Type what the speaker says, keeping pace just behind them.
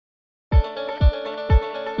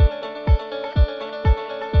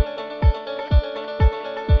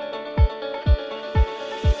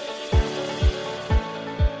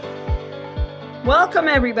Welcome,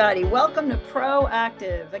 everybody. Welcome to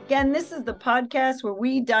Proactive. Again, this is the podcast where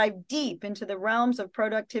we dive deep into the realms of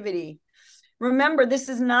productivity. Remember, this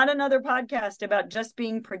is not another podcast about just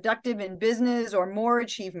being productive in business or more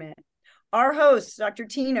achievement. Our hosts, Dr.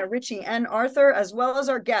 Tina, Richie, and Arthur, as well as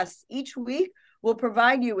our guests, each week will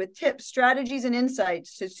provide you with tips, strategies, and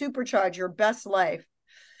insights to supercharge your best life.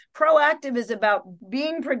 Proactive is about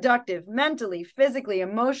being productive mentally, physically,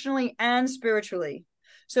 emotionally, and spiritually.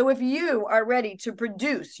 So if you are ready to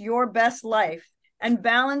produce your best life and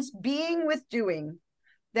balance being with doing,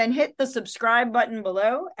 then hit the subscribe button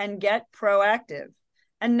below and get proactive.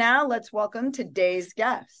 And now let's welcome today's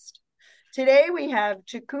guest. Today we have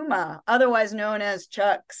Chukwuma, otherwise known as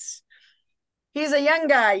Chucks. He's a young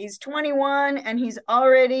guy. He's 21 and he's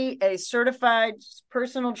already a certified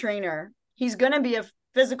personal trainer. He's going to be a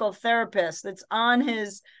physical therapist that's on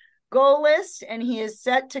his goal list, and he is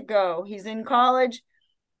set to go. He's in college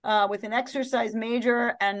with an exercise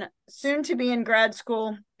major and soon to be in grad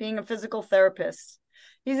school being a physical therapist.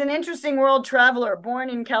 He's an interesting world traveler, born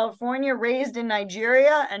in California, raised in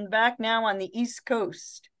Nigeria, and back now on the East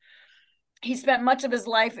Coast. He spent much of his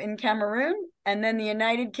life in Cameroon and then the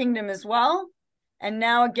United Kingdom as well. And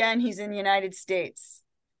now again, he's in the United States.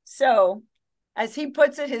 So, as he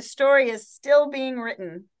puts it, his story is still being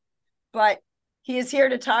written, but he is here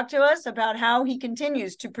to talk to us about how he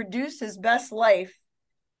continues to produce his best life.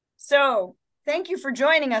 So, thank you for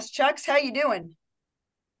joining us, Chucks. How you doing?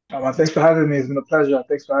 Thanks for having me. It's been a pleasure.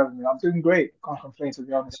 Thanks for having me. I'm doing great. Can't complain, to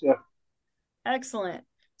be honest. Yeah. Excellent.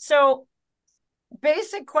 So,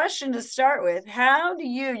 basic question to start with. How do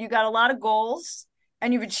you got a lot of goals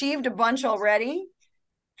and you've achieved a bunch already.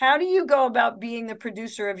 How do you go about being the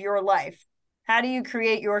producer of your life? How do you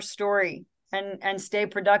create your story and stay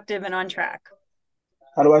productive and on track?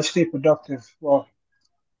 How do I stay productive? Well,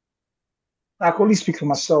 I can only speak for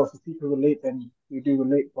myself. If people relate, then we do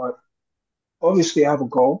relate. But obviously, I have a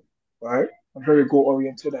goal, right? I'm very goal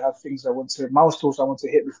oriented. I have things milestones I want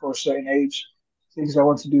to hit before a certain age, things I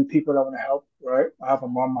want to do, people I want to help, right? I have a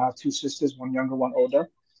mom, I have two sisters, one younger, one older.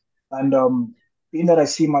 And being that I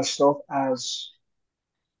see myself as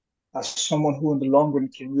someone who in the long run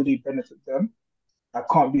can really benefit them, I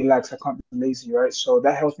can't be lax, I can't be lazy, right? So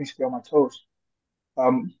that helps me stay on my toes.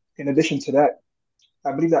 In addition to that,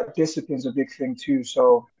 I believe that discipline is a big thing too.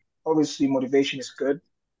 So obviously motivation is good,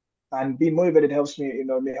 and being motivated helps me,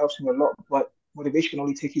 it helps me a lot. But motivation can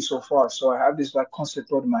only take you so far. So I have this like constant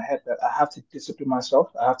thought in my head that I have to discipline myself.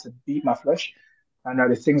 I have to beat my flesh, and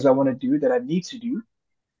the things I want to do that I need to do,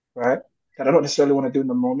 right? That I don't necessarily want to do in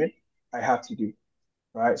the moment, I have to do,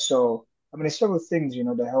 right? So I mean, there's several things,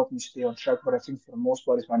 that help me stay on track. But I think for the most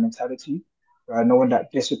part, it's my mentality, right? Knowing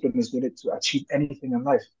that discipline is needed to achieve anything in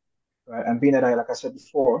life, right? And being that like I said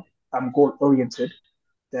before, I'm goal oriented,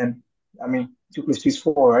 then I mean, two plus two is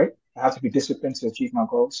four, right? I have to be disciplined to achieve my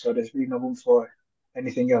goals. So there's really no room for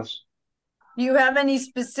anything else. Do you have any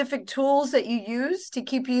specific tools that you use to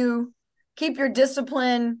keep your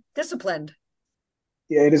discipline disciplined?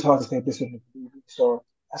 Yeah, it is hard to stay disciplined. So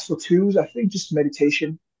as for tools, I think just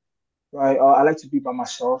meditation, right? I like to be by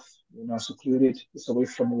myself, secluded, just away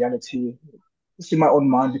from reality, just in my own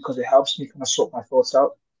mind because it helps me kind of sort my thoughts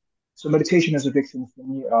out. So meditation is a big thing for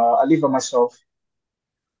me. I live by myself,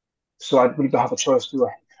 so I really don't have a choice, do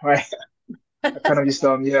I? Right? I kind of just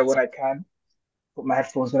yeah, when I can, put my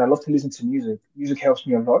headphones in. I love to listen to music. Music helps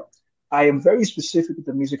me a lot. I am very specific with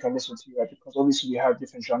the music I listen to, right? Because obviously we have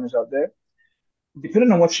different genres out there.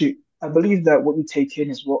 Depending on I believe that what you take in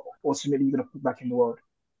is what ultimately you're gonna put back in the world,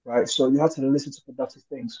 right? So you have to listen to productive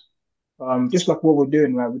things. Just like what we're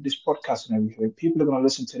doing, right, with this podcast and everything. People are gonna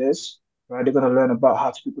listen to this, right? They're gonna learn about how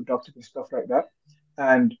to be productive and stuff like that.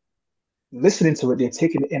 And listening to it, they're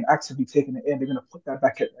taking it in, actively taking it in. They're gonna put that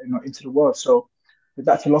back into the world. So with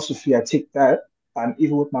that philosophy, I take that, and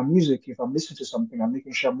even with my music, if I'm listening to something, I'm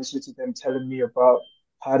making sure I'm listening to them telling me about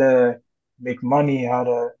how to make money, how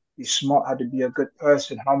to be smart, how to be a good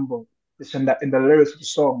person, humble, this and that in the lyrics of the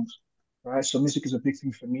songs, right? So music is a big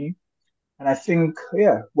thing for me. And I think,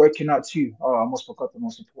 yeah, working out too. Oh, I almost forgot the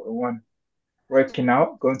most important one. Working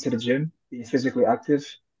out, going to the gym, being physically active.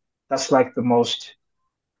 That's like the most,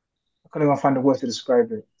 I can't even find the words to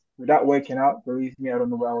describe it. Without working out, believe me, I don't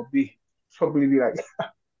know where I would be. Probably be like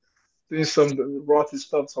doing some rotten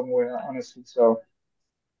stuff somewhere, honestly. So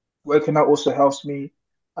working out also helps me.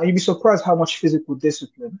 And you'd be surprised how much physical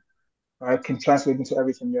discipline, right, can translate into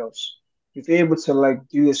everything else. If you're able to like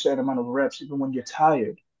do a certain amount of reps, even when you're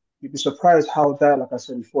tired, you'd be surprised how that, like I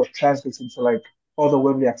said before, translates into like other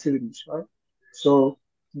worldly activities, right? So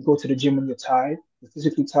you go to the gym when you're tired, you're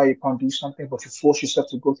physically tired, you can't do something, but you force yourself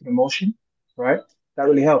to go through the motion, right? That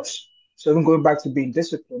really helps. So even going back to being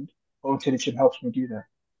disciplined, going to the gym helps me do that.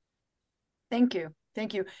 Thank you.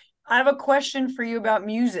 Thank you. I have a question for you about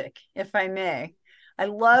music, if I may. I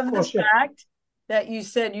Of love the course, yeah. fact that you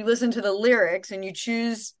said you listen to the lyrics and you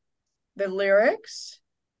choose the lyrics.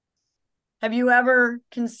 Have you ever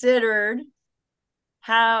considered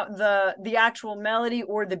how the actual melody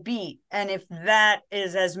or the beat, and if that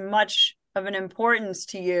is as much of an importance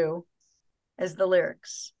to you as the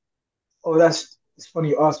lyrics? Oh, that's it's funny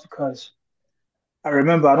you ask because I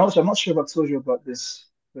remember, I'm not sure if I told you about this,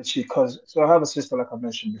 Richie, because so I have a sister, like I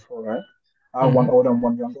mentioned before, right? I have one Hmm. older and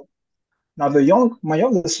one younger. Now, my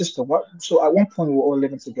younger sister, so at one point we were all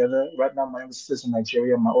living together. Right now, my younger sister's in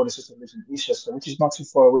Nigeria, my older sister lives in Eastchester, which is not too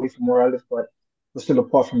far away from where I live, but we're still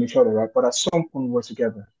apart from each other, right? But at some point we were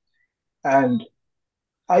together. And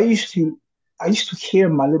I used to, I used to hear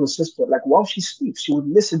my little sister, like while she sleeps, she would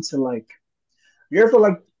listen to like, you ever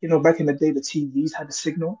like, back in the day, the TVs had a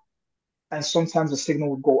signal, and sometimes the signal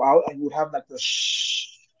would go out, and you would have like the shh,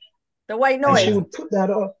 The white and she noise. Yeah. would put that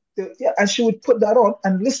on. Yeah, and she would put that on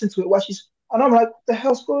and listen to it while she's. And I'm like, what the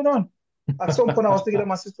hell's going on? At some point, I was thinking that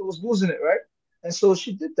my sister was losing it, right? And so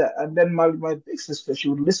she did that. And then my big sister, she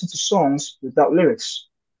would listen to songs without lyrics,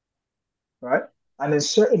 right? And then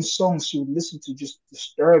certain songs she would listen to just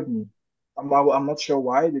disturb me. I'm not sure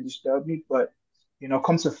why they disturb me, but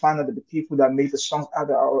come to find out that the people that made the songs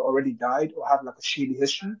either are already died or have like a shady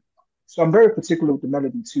history. So I'm very particular with the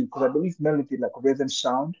melody too, because I believe melody, like rhythm,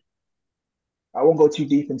 sound. I won't go too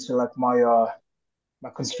deep into like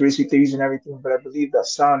my conspiracy theories and everything, but I believe that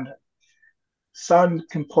sound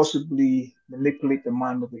can possibly manipulate the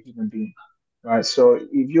mind of a human being, right? So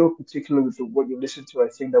if you're particular with what you listen to, I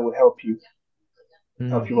think that would help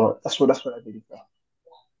Mm. you out. That's what I believe.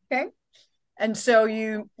 Okay. And so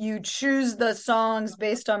you choose the songs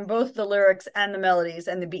based on both the lyrics and the melodies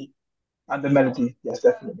and the beat. And the melody, yes,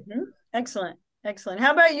 definitely. Mm-hmm. Excellent. Excellent.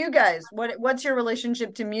 How about you guys? What's your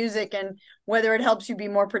relationship to music and whether it helps you be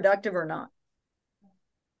more productive or not?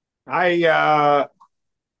 I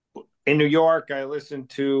in New York, I listen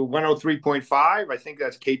to 103.5. I think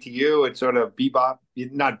that's KTU. It's sort of bebop,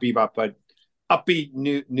 not bebop, but upbeat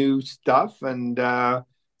new stuff. And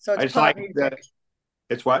So I it's just pop like that. music.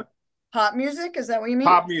 It's what? Pop music, is that what you mean?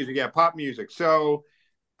 Pop music. Yeah, pop music. So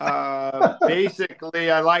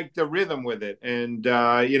basically, I like the rhythm with it, and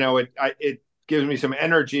it gives me some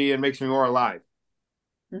energy and makes me more alive.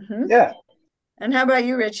 Mm-hmm. Yeah, And how about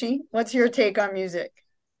you, Richie? What's your take on music?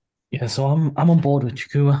 Yeah, so I'm on board with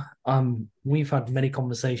Chukwuma. We've had many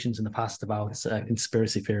conversations in the past about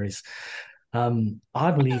conspiracy theories.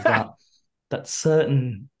 I believe that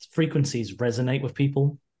certain frequencies resonate with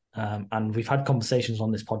people, and we've had conversations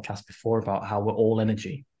on this podcast before about how we're all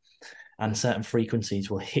energy, and certain frequencies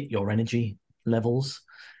will hit your energy levels.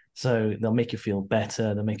 So they'll make you feel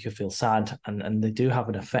better, they'll make you feel sad, and they do have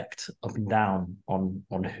an effect up and down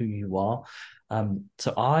on who you are.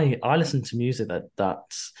 So I listen to music that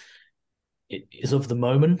it is of the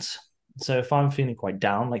moment. So if I'm feeling quite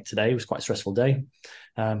down, like today was quite a stressful day,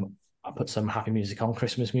 I put some happy music on,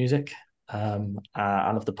 Christmas music.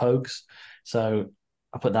 I love the Pogues, so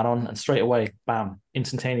I put that on, and straight away, bam,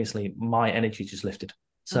 instantaneously, my energy just lifted.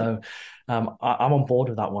 So I'm on board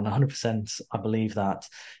with that one, 100%. I believe that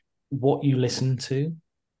what you listen to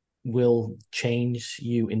will change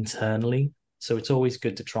you internally. So it's always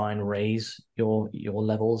good to try and raise your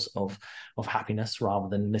levels of happiness rather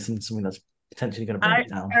than listen to something that's potentially going to bring I you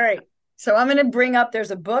down. All right. So I'm going to bring up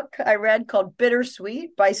there's a book I read called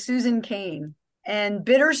Bittersweet by Susan Cain. And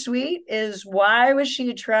Bittersweet is why was she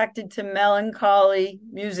attracted to melancholy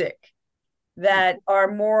music that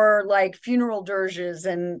are more like funeral dirges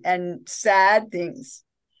and sad things.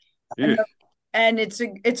 And, Jeez. and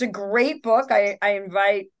it's a great book. I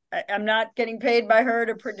invite I'm not getting paid by her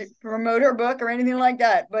to promote her book or anything like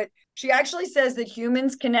that, but she actually says that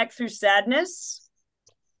humans connect through sadness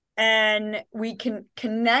and we can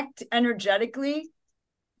connect energetically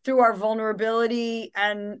through our vulnerability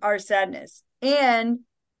and our sadness. And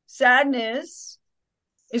sadness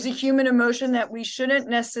is a human emotion that we shouldn't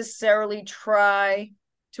necessarily try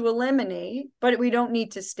to eliminate, but we don't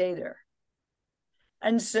need to stay there.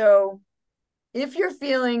 And so if you're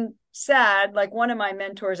feeling sad, like one of my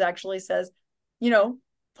mentors actually says,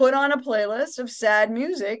 put on a playlist of sad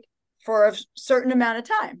music for a certain amount of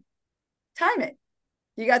time. Time it.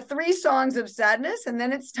 You got 3 songs of sadness, and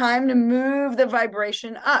then it's time to move the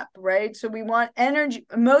vibration up, right? So we want energy.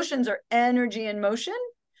 Emotions are energy in motion.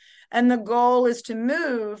 And the goal is to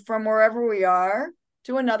move from wherever we are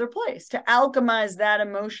to another place, to alchemize that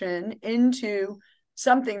emotion into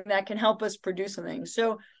something that can help us produce something.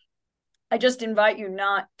 So I just invite you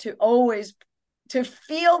not to always to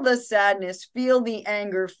feel the sadness, feel the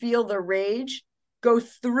anger, feel the rage, go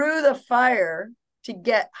through the fire to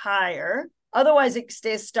get higher. Otherwise, it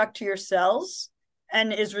stays stuck to your cells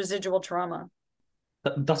and is residual trauma.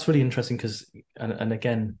 That's really interesting because, and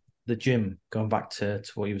again, the gym, going back to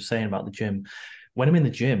what you were saying about the gym, when I'm in the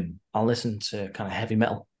gym, I'll listen to kind of heavy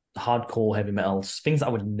metal, hardcore heavy metal, things that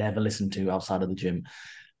I would never listen to outside of the gym.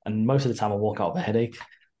 And most of the time I walk out with a headache,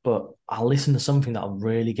 but I'll listen to something that'll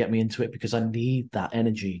really get me into it because I need that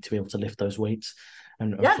energy to be able to lift those weights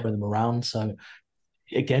and throw them around. So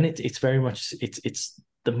again, it's very much, it's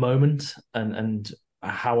the moment and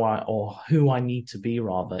how I, or who I need to be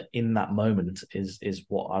rather in that moment is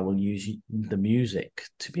what I will use the music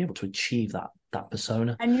to be able to achieve that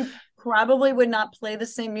persona. And you probably would not play the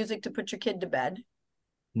same music to put your kid to bed.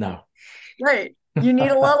 No. Right. You need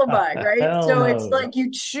a lullaby, right? Hell So no. it's like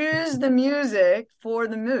you choose the music for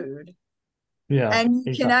the mood. Yeah. And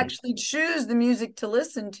you can actually choose the music to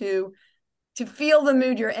listen to feel the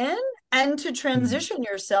mood you're in and to transition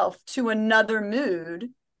yourself to another mood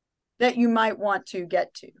that you might want to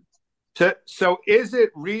get to. So is it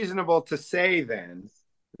reasonable to say then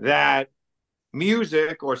that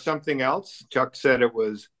music or something else, Chuck said it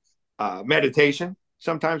was meditation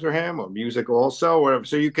sometimes for him, or music also, or whatever.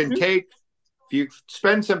 So you can take, if you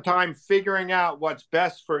spend some time figuring out what's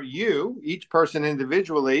best for you, each person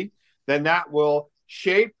individually, then that will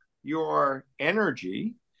shape your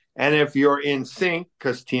energy. And if you're in sync,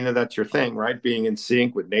 because Tina, that's your thing, right? Being in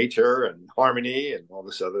sync with nature and harmony and all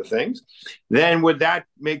this other things, then would that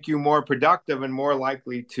make you more productive and more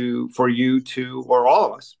likely for you to, or all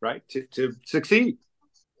of us, right, to succeed?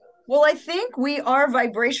 Well, I think we are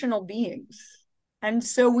vibrational beings. And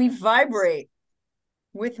so we vibrate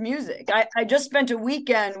with music. I just spent a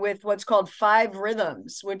weekend with what's called 5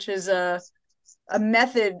 rhythms, which is a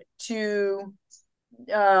method to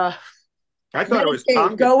I thought meditate,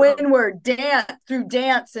 it was go inward,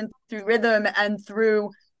 dance and through rhythm and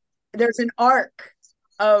through, there's an arc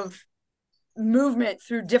of movement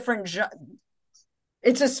through different,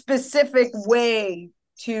 it's a specific way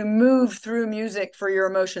to move through music for your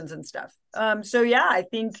emotions and stuff. So yeah,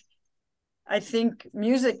 I think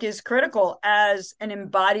music is critical as an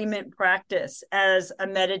embodiment practice, as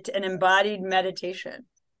an embodied meditation.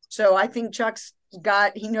 So I think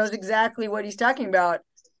he knows exactly what he's talking about.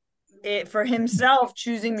 For himself,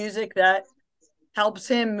 choosing music that helps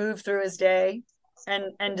him move through his day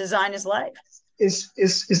and design his life.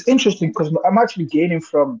 It's interesting because I'm actually gaining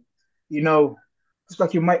from, it's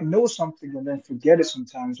like you might know something and then forget it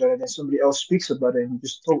sometimes, right? And then somebody else speaks about it and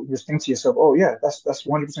you just think to yourself, oh yeah, that's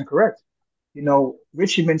 100% correct.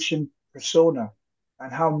 Richie mentioned persona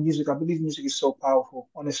and how I believe music is so powerful.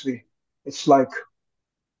 Honestly, it's like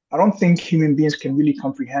I don't think human beings can really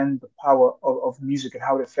comprehend the power of music and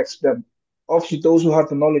how it affects them. Obviously, those who have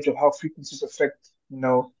the knowledge of how frequencies affect,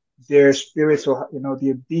 their spirits or,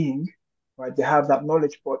 their being, right? They have that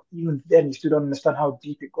knowledge, but even then, you still don't understand how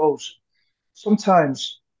deep it goes.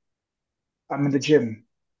 Sometimes I'm in the gym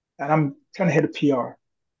and I'm trying to hit a PR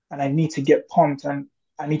and I need to get pumped and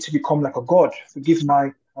I need to become like a god.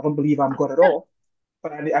 I don't believe I'm God at all,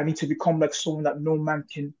 but I need to become like someone that no man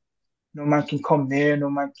can come near, no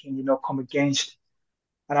man can, come against.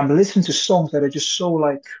 And I'm listening to songs that are just so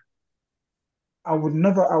like, I would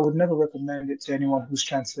never recommend it to anyone who's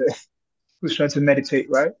trying to meditate,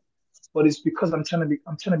 right? But it's because I'm trying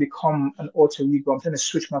to become an alter ego. I'm trying to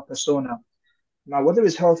switch my persona. Now, whether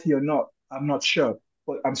it's healthy or not, I'm not sure.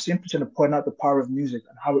 But I'm simply trying to point out the power of music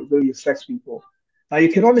and how it really affects people. Now,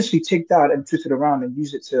 you can honestly take that and twist it around and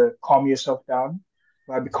use it to calm yourself down,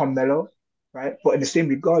 right? Become mellow, right? But in the same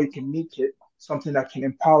regard, you can make it something that can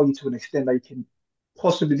empower you to an extent that you can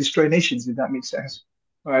possibly destroy nations, if that makes sense.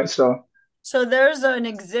 All right, so there's an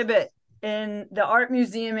exhibit in the art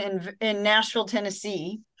museum in Nashville,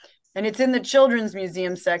 Tennessee, and it's in the children's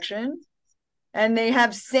museum section, and they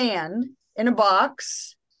have sand in a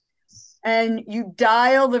box, and you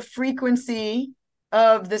dial the frequency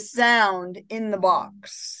of the sound in the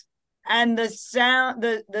box, and the sound,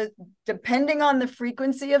 the depending on the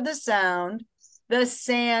frequency of the sound, the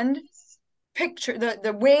sand picture,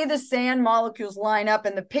 the way the sand molecules line up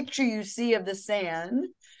and the picture you see of the sand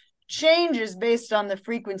changes based on the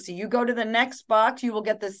frequency. You go to the next box, you will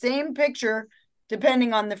get the same picture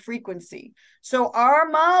depending on the frequency. So our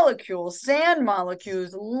molecules, sand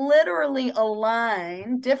molecules, literally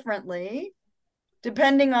align differently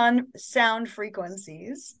depending on sound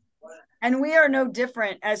frequencies. And we are no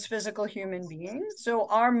different as physical human beings. So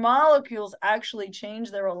our molecules actually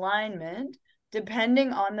change their alignment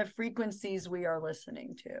depending on the frequencies we are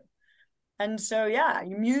listening to. And so, yeah,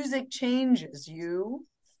 music changes you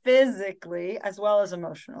physically as well as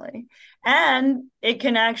emotionally. And it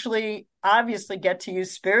can actually obviously get to you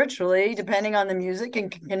spiritually, depending on the music,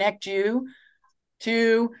 and can connect you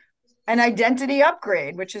to an identity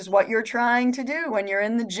upgrade, which is what you're trying to do when you're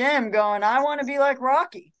in the gym going, I want to be like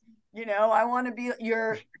Rocky. I want to be,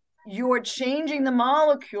 you're changing the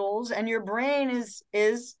molecules, and your brain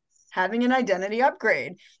is having an identity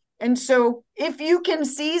upgrade. And so if you can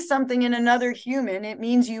see something in another human, it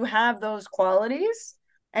means you have those qualities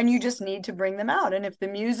and you just need to bring them out. And if the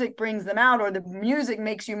music brings them out, or the music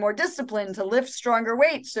makes you more disciplined to lift stronger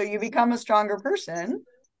weights, so you become a stronger person,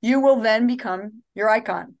 you will then become your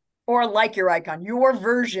icon, or like your icon, your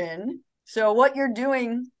version. So what you're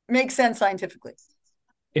doing makes sense scientifically.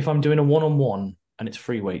 If I'm doing a one-on-one and it's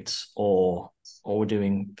free weights, or we're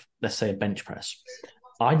doing, let's say, a bench press,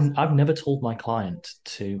 I've never told my client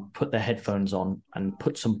to put their headphones on and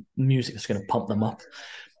put some music that's going to pump them up.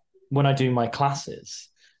 When I do my classes,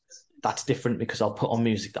 that's different, because I'll put on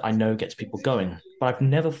music that I know gets people going. But I've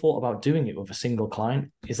never thought about doing it with a single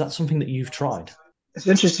client. Is that something that you've tried? It's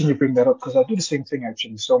interesting you bring that up, because I do the same thing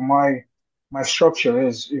actually. So my structure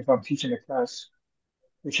is, if I'm teaching a class,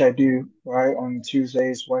 which I do, right, on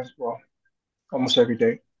Tuesdays, Wednesdays, well, almost every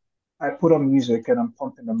day, I put on music and I'm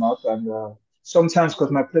pumping them up. And sometimes,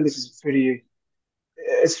 because my playlist is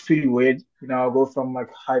it's pretty weird. I'll go from like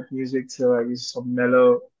hype music to like some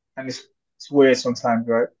mellow, and it's weird sometimes,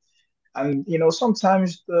 right? And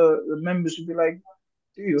sometimes the members will be like,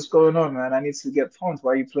 "Dude, what's going on, man? I need to get pumped.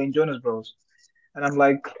 Why are you playing Jonas Bros?" And I'm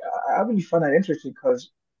like, I really find that interesting,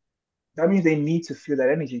 because that means they need to feel that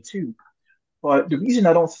energy too. But the reason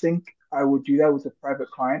I don't think I would do that with a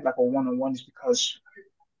private client, like a one-on-one, is because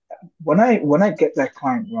when I get that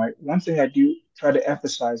client, right, one thing I do try to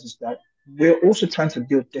emphasize is that we're also trying to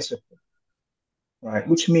build discipline, right?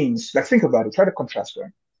 Which means, like, think about it, try to contrast,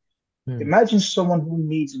 right? Imagine someone who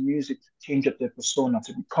needs music to change up their persona,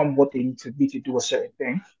 to become what they need to be to do a certain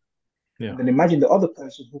thing. Yeah. And then imagine the other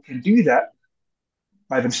person who can do that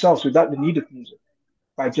by themselves without the need of music,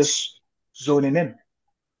 by just zoning in,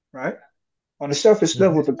 right? On the surface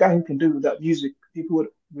level, the guy who can do it without music, people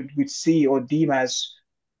would see or deem as,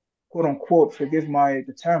 quote unquote, forgive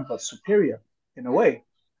the term, but superior in a way.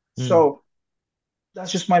 So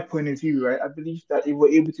that's just my point of view, right? I believe that if we're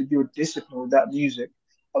able to build discipline without music,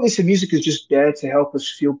 obviously music is just there to help us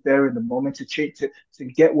feel better in the moment, to change, to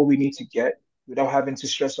get what we need to get without having to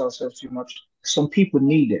stress ourselves too much. Some people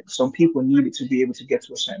need it. Some people need it to be able to get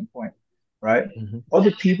to a certain point, right?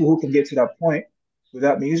 Other people who can get to that point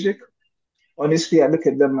without music, honestly, I look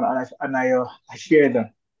at them and I fear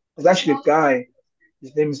them. There's actually a guy,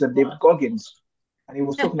 his name is David Goggins, and he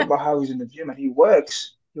was talking about how he's in the gym and he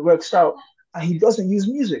works out, and he doesn't use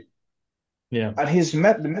music. Yeah. And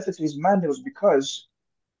the method to his madness was because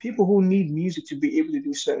people who need music to be able to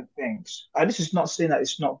do certain things, and this is not saying that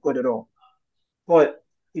it's not good at all, but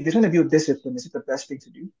if you're trying to build discipline, is it the best thing to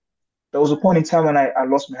do? There was a point in time when I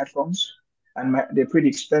lost my headphones, and they're pretty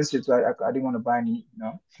expensive, so I didn't want to buy any,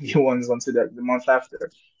 new ones until the month after.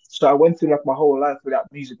 So I went through like my whole life without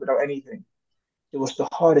music, without anything. It was the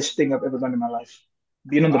hardest thing I've ever done in my life.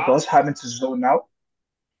 Being on the bus, having to zone out,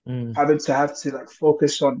 having to like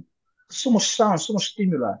focus on so much sound, so much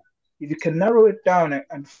stimuli. If you can narrow it down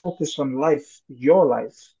and focus on life, your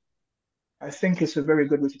life, I think it's a very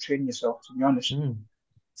good way to train yourself, to be honest.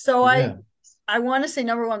 So I want to say,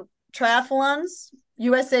 number one, triathlons,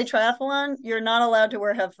 USA Triathlon, you're not allowed to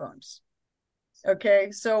wear headphones. Okay.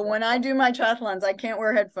 So when I do my triathlons, I can't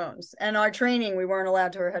wear headphones. And our training, we weren't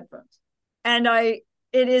allowed to wear headphones. And it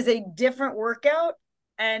is a different workout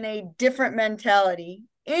and a different mentality.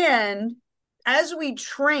 And as we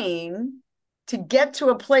train to get to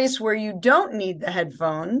a place where you don't need the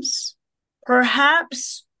headphones,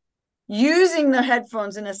 perhaps using the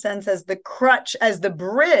headphones in a sense as the crutch, as the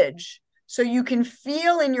bridge, so you can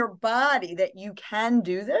feel in your body that you can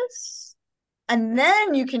do this, and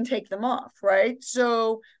then you can take them off, right?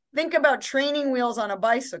 So think about training wheels on a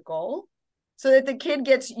bicycle, so that the kid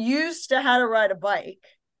gets used to how to ride a bike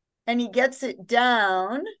and he gets it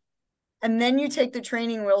down, and then you take the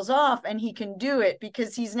training wheels off and he can do it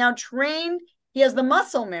because he's now trained. He has the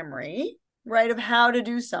muscle memory, right, of how to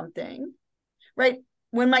do something, right?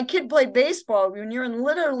 When my kid played baseball, when you're in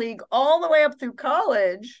Little League all the way up through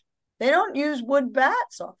college, they don't use wood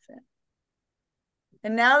bats often.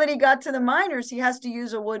 And now that he got to the minors, he has to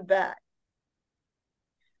use a wood bat.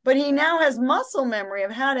 But he now has muscle memory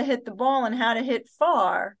of how to hit the ball and how to hit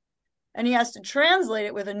far, and he has to translate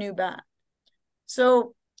it with a new bat.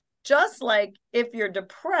 So just like if you're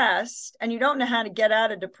depressed and you don't know how to get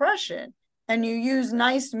out of depression, and you use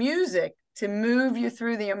nice music to move you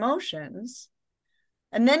through the emotions,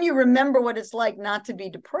 and then you remember what it's like not to be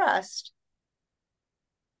depressed,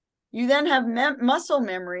 you then have muscle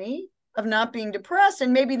memory of not being depressed,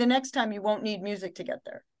 and maybe the next time you won't need music to get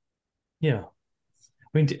there. Yeah. I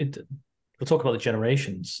mean, we'll talk about the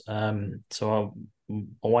generations. So my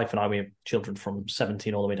wife and I, we have children from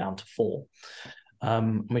 17 all the way down to 4.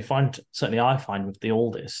 And we find, certainly I find with the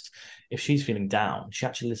oldest, if she's feeling down, she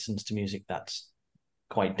actually listens to music that's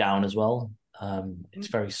quite down as well. It's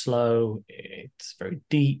very slow, it's very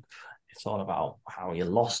deep, it's all about how you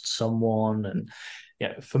lost someone. And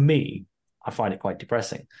yeah, for me, I find it quite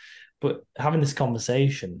depressing. But having this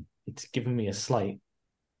conversation, it's given me a slight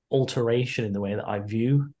alteration in the way that I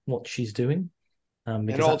view what she's doing.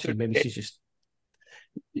 Because actually maybe she's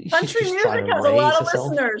country just music trying to has a lot of herself.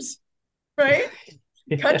 listeners, right?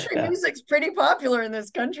 Country music's pretty popular in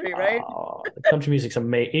this country, right? Country music's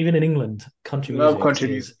amazing. Even in England, country music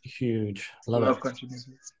is huge. Love country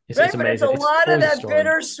music. It's right, amazing. but it's a lot of that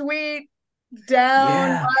bittersweet, down.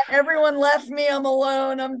 Yeah. Everyone left me. I'm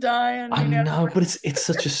alone. I'm dying. I know, but it's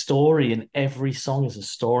such a story, and every song is a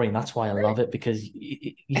story, and that's why I love it, because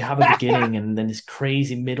you have a beginning, and then this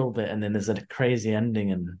crazy middle bit, and then there's a crazy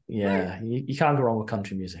ending, and you can't go wrong with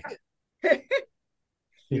country music.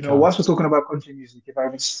 Whilst we're talking about country music, if I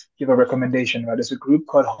would give a recommendation, right, there's a group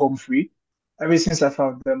called Home Free. Ever since I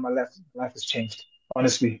found them, my life has changed.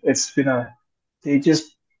 Honestly, it's been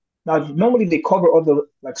normally they cover other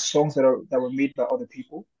like songs that were made by other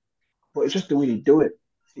people, but it's just the way they do it,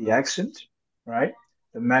 the accent, right,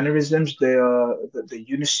 the mannerisms, the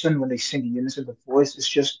unison when they sing in unison, the voice is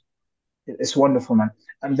just it's wonderful, man.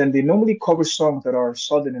 And then they normally cover songs that are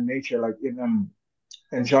southern in nature, like in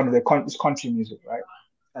genre, it's country music, right?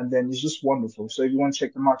 And then it's just wonderful. So if you want to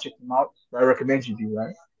check them out, I recommend you do,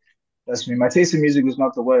 right? That's me. My taste in music is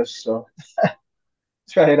not the worst, so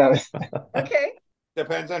try it out. Okay.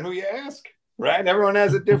 Depends on who you ask, right? Everyone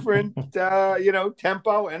has a different,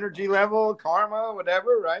 tempo, energy level, karma,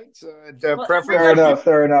 whatever, right? So preference.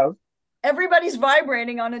 Fair enough. Everybody's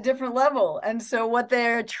vibrating on a different level. And so what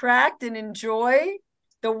they attract and enjoy,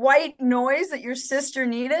 the white noise that your sister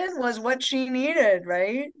needed was what she needed,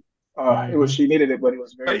 right? She needed it, but it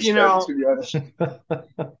was very distracting, to be honest.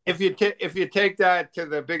 If you take that to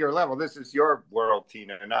the bigger level, this is your world,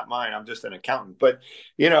 Tina, not mine. I'm just an accountant. But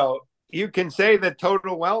you can say that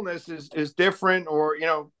total wellness is different, or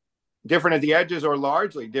different at the edges, or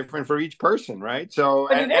largely different for each person, right? So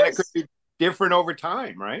and it could be different over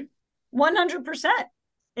time, right? 100%.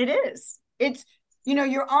 It is. It's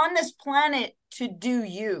you're on this planet to do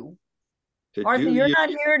you. Arthur, you're not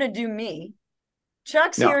here to do me.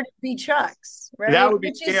 Chuck's here to be Chuck's, right? That would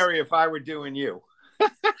be scary if I were doing you.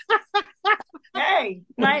 Hey,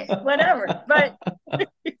 whatever. But at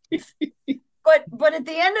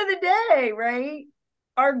the end of the day, right?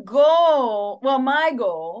 Our goal, my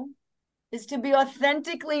goal is to be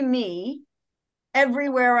authentically me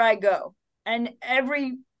everywhere I go. And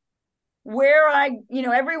everywhere I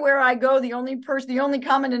go, the only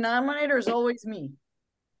common denominator is always me.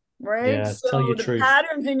 Right. Yeah, so tell your the truth.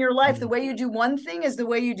 patterns in your life, the way you do one thing is the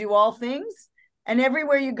way you do all things. And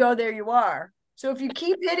everywhere you go, there you are. So if you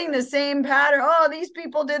keep hitting the same pattern, these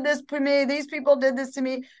people did this to me, these people did this to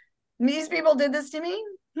me, these people did this to me.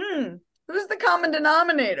 Who's the common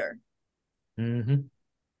denominator? Mm-hmm.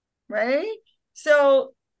 Right.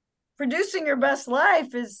 So producing your best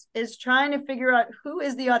life is trying to figure out who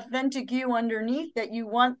is the authentic you underneath that you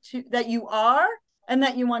are and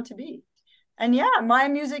that you want to be. And my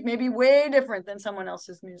music may be way different than someone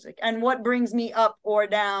else's music. And what brings me up or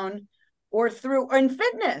down or through in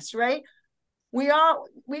fitness, right? We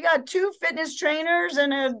got 2 fitness trainers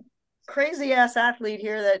and a crazy ass athlete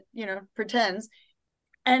here that, pretends.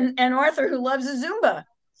 And Arthur, who loves a Zumba.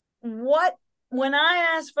 When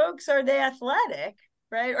I ask folks, are they athletic,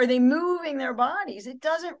 right? Are they moving their bodies? It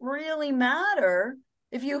doesn't really matter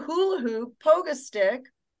if you hula hoop, pogo stick,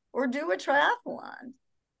 or do a triathlon.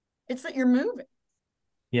 It's that you're moving.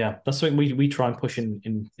 Yeah, that's something we try and push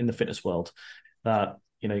in the fitness world. That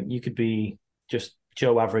you could be just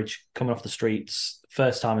Joe average coming off the streets,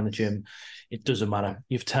 first time in the gym. It doesn't matter.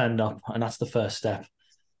 You've turned up, and that's the first step.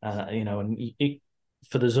 And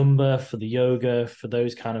for the Zumba, for the yoga, for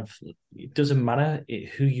those kind of, it doesn't matter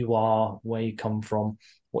who you are, where you come from,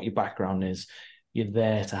 what your background is. You're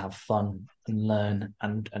there to have fun and learn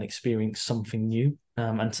and experience something new.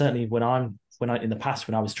 And certainly when I in the past,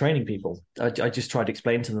 when I was training people, I just tried to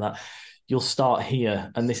explain to them that you'll start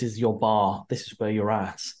here and this is your bar, this is where you're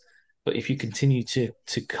at. But if you continue to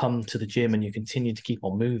come to the gym and you continue to keep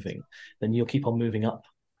on moving, then you'll keep on moving up.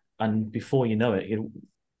 And before you know it,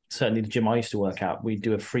 certainly the gym I used to work at, we'd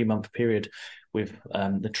do a 3-month period with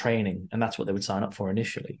the training, and that's what they would sign up for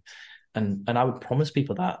initially. And I would promise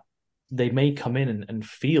people that they may come in and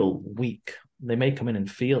feel weak. They may come in and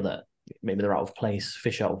feel that maybe they're out of place,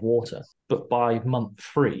 fish out of water. But by month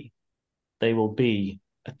 3, they will be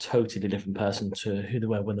a totally different person to who they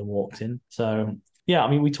were when they walked in. So, yeah, I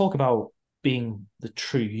mean, we talk about being the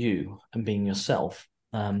true you and being yourself.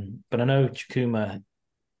 But I know Chukwuma,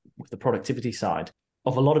 with the productivity side,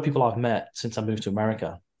 of a lot of people I've met since I moved to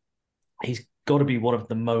America, he's got to be one of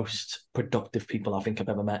the most productive people I think I've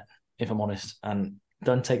ever met, if I'm honest. And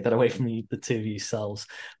don't take that away from you, the two of you selves,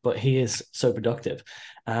 but he is so productive.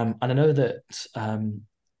 And I know that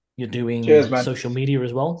you're doing Cheers, man. social media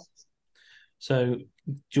as well. So do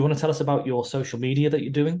you want to tell us about your social media that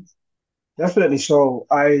you're doing? Definitely. So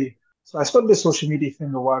I started this social media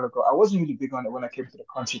thing a while ago. I wasn't really big on it when I came to the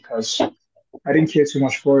country because I didn't care too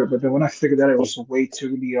much for it. But then when I figured out it was a way to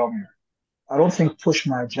really I don't think push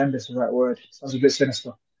my agenda is the right word. Sounds a bit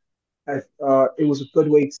sinister. It was a good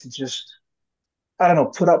way to just, I don't know,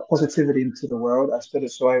 put out positivity into the world. I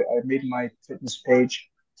made my fitness page.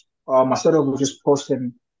 I started with just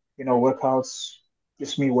posting, workouts,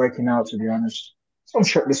 just me working out, to be honest. Some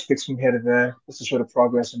shirtless pics from here to there, just to show the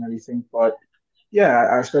progress and everything. But yeah,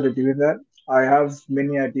 I started doing that. I have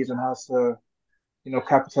many ideas on how to,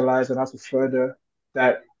 capitalize and how to further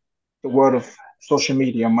that, the world of social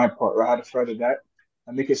media on my part, or how to further that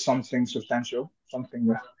and make it something substantial, something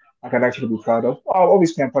that I can actually be proud of.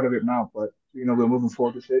 Obviously, I'm proud of it now, but we're moving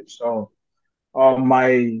forward with it. So,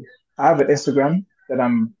 I have an Instagram that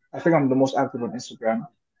I think I'm the most active on Instagram.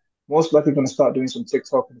 Most likely going to start doing some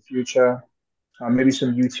TikTok in the future, maybe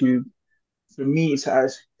some YouTube. For me, it's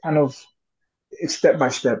step by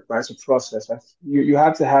step, right? It's a process. You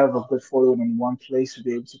have to have a good following in one place to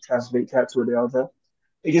be able to translate that to the other.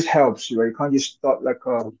 It just helps you, right? You can't just start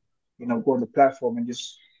go on the platform and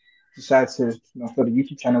just decide to, start a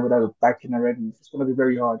YouTube channel without a backing already. It's going to be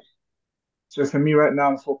very hard. So for me right now,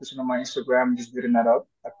 I'm focusing on my Instagram, just building that up.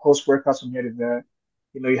 I post workouts from here to there.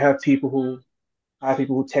 You have I have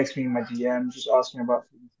people who text me in my DM just asking about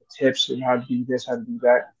tips and how to do this, how to do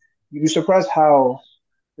that. You'd be surprised how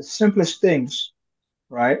the simplest things,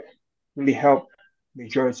 right, really help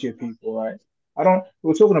majority of people, right? We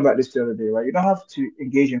were talking about this the other day, right? You don't have to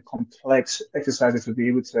engage in complex exercises to be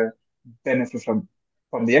able to benefit from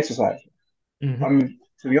the exercise. Mm-hmm.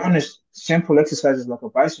 To be honest, simple exercises like a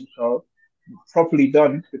bicycle curl, properly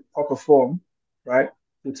done with proper form, right,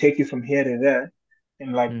 will take you from here to there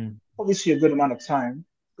in obviously a good amount of time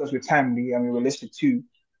because we're timely and we're realistic too.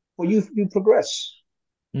 But you progress,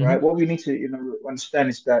 right? Mm-hmm. What we need to understand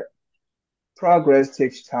is that progress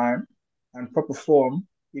takes time, and proper form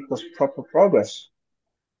equals proper progress.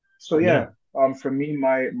 So yeah, Yeah. for me,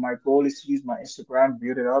 my goal is to use my Instagram,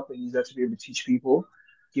 build it up, and use that to be able to teach people,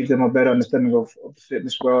 give them a better understanding of the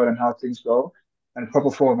fitness world and how things go, and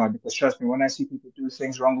proper format. Because trust me, when I see people do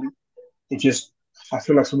things wrongly, it just I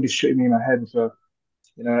feel like somebody's shooting me in my head. So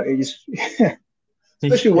it just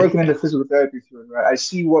especially working in the physical therapy field, right? I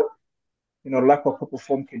see what lack of proper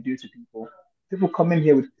form can do to people. People come in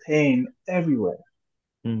here with pain everywhere,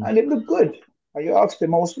 Mm. and it looked good. And you ask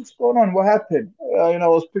them, what's going on? What happened? I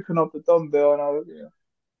was picking up the dumbbell, and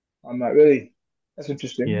I'm like, really? That's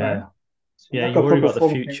interesting, right? Yeah. So Yeah, lack you of worry proper about the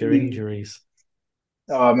form can future really, injuries.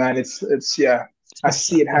 oh man, it's yeah. I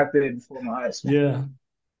see it happening before my eyes. Yeah.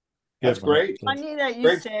 That's Good, man. great. Good. Funny that you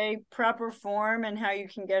Great. say proper form and how you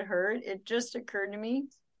can get hurt. It just occurred to me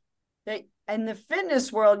that in the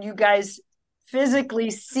fitness world, you guys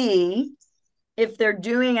physically see if they're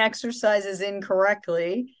doing exercises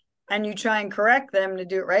incorrectly and you try and correct them to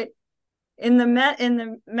do it right. In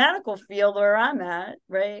the medical field where I'm at,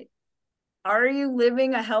 right? Are you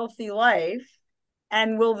living a healthy life?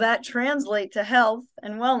 And will that translate to health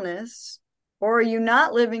and wellness? Or are you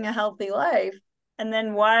not living a healthy life? And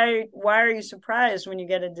then why are you surprised when you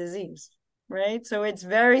get a disease? Right. So it's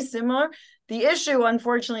very similar. The issue,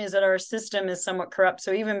 unfortunately, is that our system is somewhat corrupt.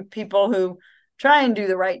 So even people who try and do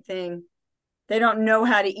the right thing, they don't know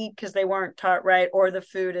how to eat because they weren't taught right, or the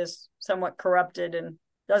food is somewhat corrupted and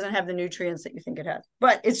doesn't have the nutrients that you think it has.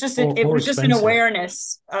 But it's just it Or was just an expensive.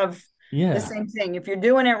 awareness of the Yeah. same thing. If you're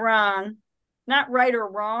doing it wrong, not right or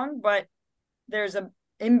wrong, but there's a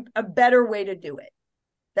better way to do it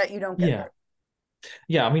that you don't get Yeah. hurt.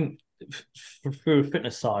 Yeah. I mean, for a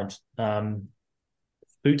fitness side,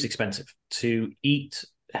 food's expensive. To eat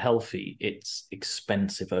healthy, it's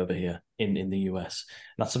expensive over here in the US.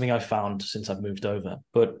 And that's something I found since I've moved over.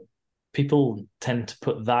 But people tend to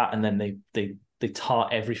put that and then they tar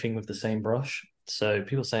everything with the same brush. So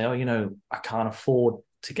people say, oh, I can't afford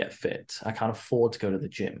to get fit. I can't afford to go to the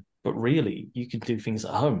gym. But really, you can do things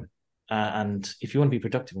at home. And if you want to be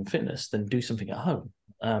productive in fitness, then do something at home.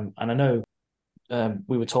 And I know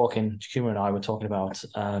we were talking, Chukwuma and I were talking about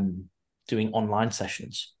doing online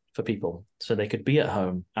sessions for people, so they could be at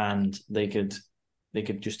home and they could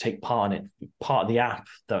just take part in it. Part of the app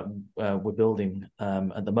that we're building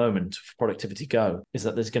at the moment for Productivity Go is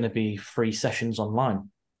that there's going to be free sessions online.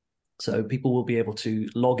 So people will be able to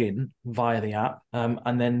log in via the app,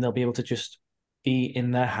 and then they'll be able to just be in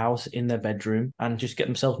their house, in their bedroom, and just get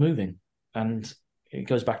themselves moving. And it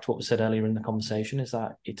goes back to what was said earlier in the conversation, is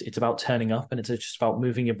that it's about turning up, and it's just about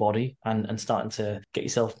moving your body and starting to get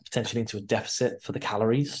yourself potentially into a deficit for the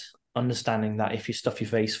calories, understanding that if you stuff your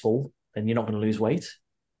face full, then you're not going to lose weight,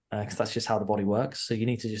 because that's just how the body works. So you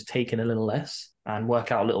need to just take in a little less and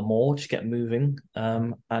work out a little more, just get moving,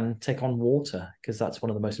 and take on water, because that's one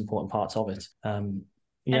of the most important parts of it. And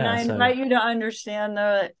I invite you to understand,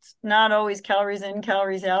 though, it's not always calories in,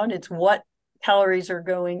 calories out. It's what calories are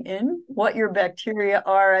going in, what your bacteria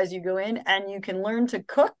are as you go in, and you can learn to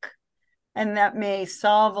cook. And that may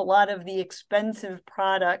solve a lot of the expensive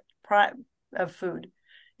product of food.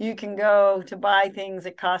 You can go to buy things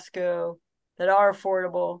at Costco that are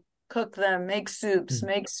affordable, cook them, make soups,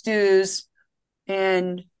 make stews,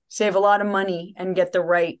 and save a lot of money and get the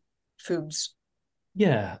right foods.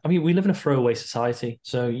 Yeah, I mean, we live in a throwaway society.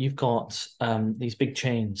 So you've got these big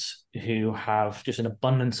chains who have just an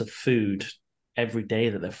abundance of food every day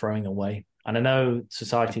that they're throwing away. And I know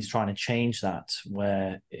society is trying to change that,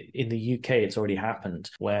 where in the UK it's already happened,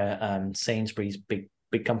 where Sainsbury's, big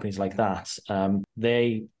companies like that,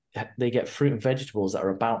 they get fruit and vegetables that are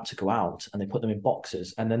about to go out, and they put them in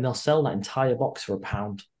boxes, and then they'll sell that entire box for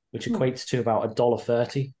 £1, which equates to about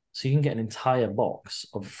 $1.30. So you can get an entire box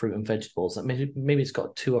of fruit and vegetables that maybe it's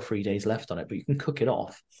got 2 or 3 days left on it, but you can cook it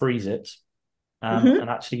off, freeze it, and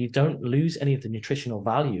actually you don't lose any of the nutritional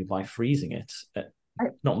value by freezing it.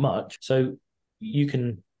 Not much. So you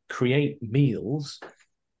can create meals,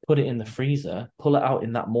 put it in the freezer, pull it out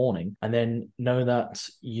in that morning, and then know that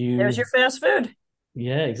there's your fast food.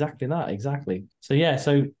 Yeah, exactly that. Exactly. So yeah,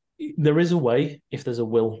 so there is a way if there's a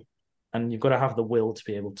will, and you've got to have the will to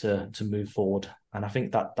be able to move forward. And I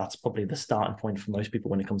think that's probably the starting point for most people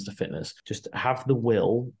when it comes to fitness. Just have the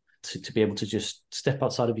will to be able to just step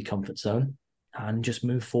outside of your comfort zone and just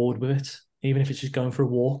move forward with it. Even if it's just going for a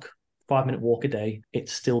walk, 5-minute walk a day,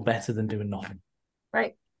 it's still better than doing nothing.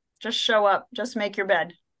 Right. Just show up. Just make your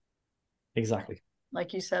bed. Exactly.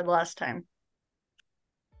 Like you said last time.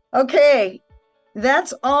 Okay.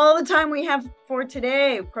 That's all the time we have for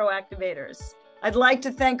today, Pro Activators. I'd like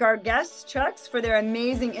to thank our guests, Chucks, for their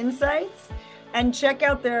amazing insights, and check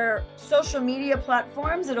out their social media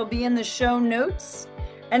platforms. It'll be in the show notes.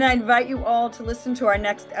 And I invite you all to listen to our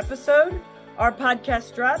next episode. Our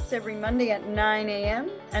podcast drops every Monday at 9 a.m.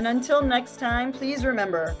 And until next time, please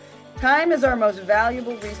remember, time is our most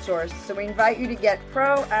valuable resource. So we invite you to get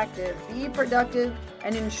proactive, be productive,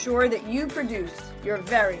 and ensure that you produce your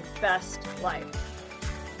very best life.